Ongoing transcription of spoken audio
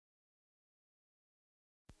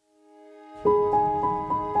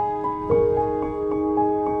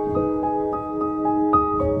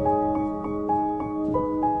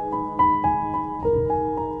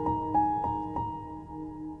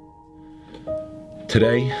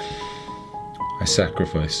Today, I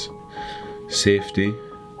sacrifice safety,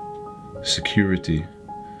 security,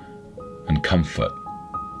 and comfort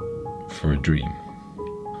for a dream.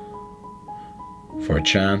 For a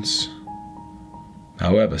chance,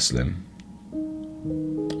 however slim,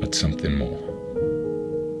 at something more.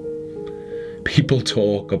 People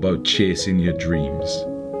talk about chasing your dreams.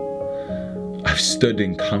 I've stood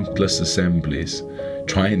in countless assemblies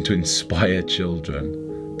trying to inspire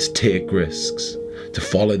children to take risks, to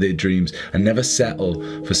follow their dreams and never settle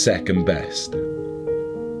for second best.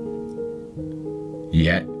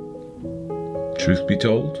 Yet, truth be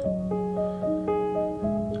told,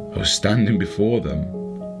 I was standing before them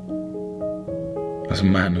as a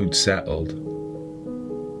man who'd settled,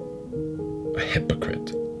 a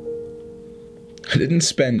hypocrite. I didn't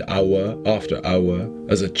spend hour after hour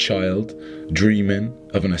as a child dreaming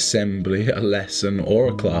of an assembly, a lesson, or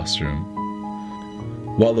a classroom.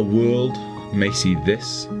 While the world may see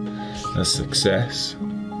this as success,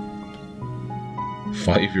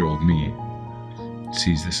 5-year-old me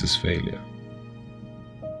sees this as failure.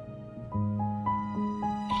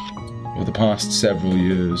 Over the past several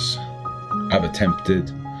years, I've attempted,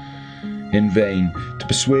 in vain, to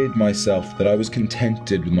persuade myself that I was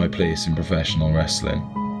contented with my place in professional wrestling.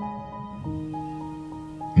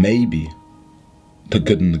 Maybe the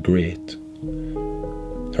good and the great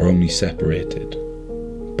are only separated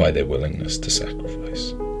by their willingness to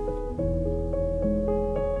sacrifice.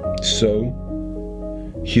 So,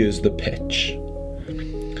 here's the pitch.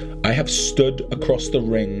 I have stood across the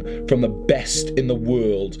ring from the best in the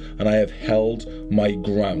world and I have held my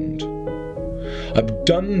ground. I've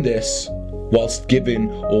done this whilst giving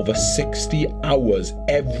over 60 hours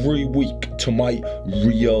every week to my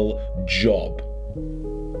real job.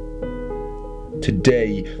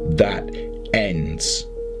 Today, that ends.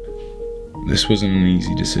 This wasn't an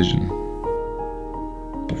easy decision.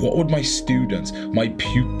 But what would my students, my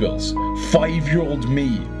pupils, 5-year-old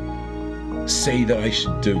me, say that I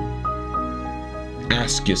should do?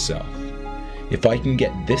 Ask yourself, if I can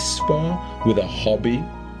get this far with a hobby,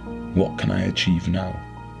 what can I achieve now?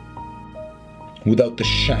 Without the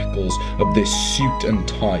shackles of this suit and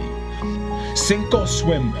tie. Sink or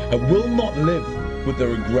swim, I will not live with the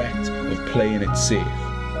regret of playing it safe.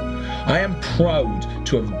 I am proud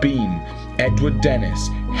to have been Edward Dennis,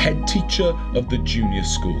 head teacher of the junior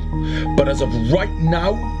school. But as of right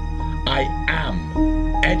now, I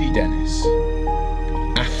am Eddie Dennis.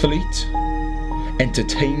 Athlete,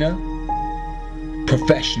 entertainer,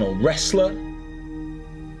 professional wrestler,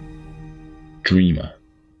 dreamer.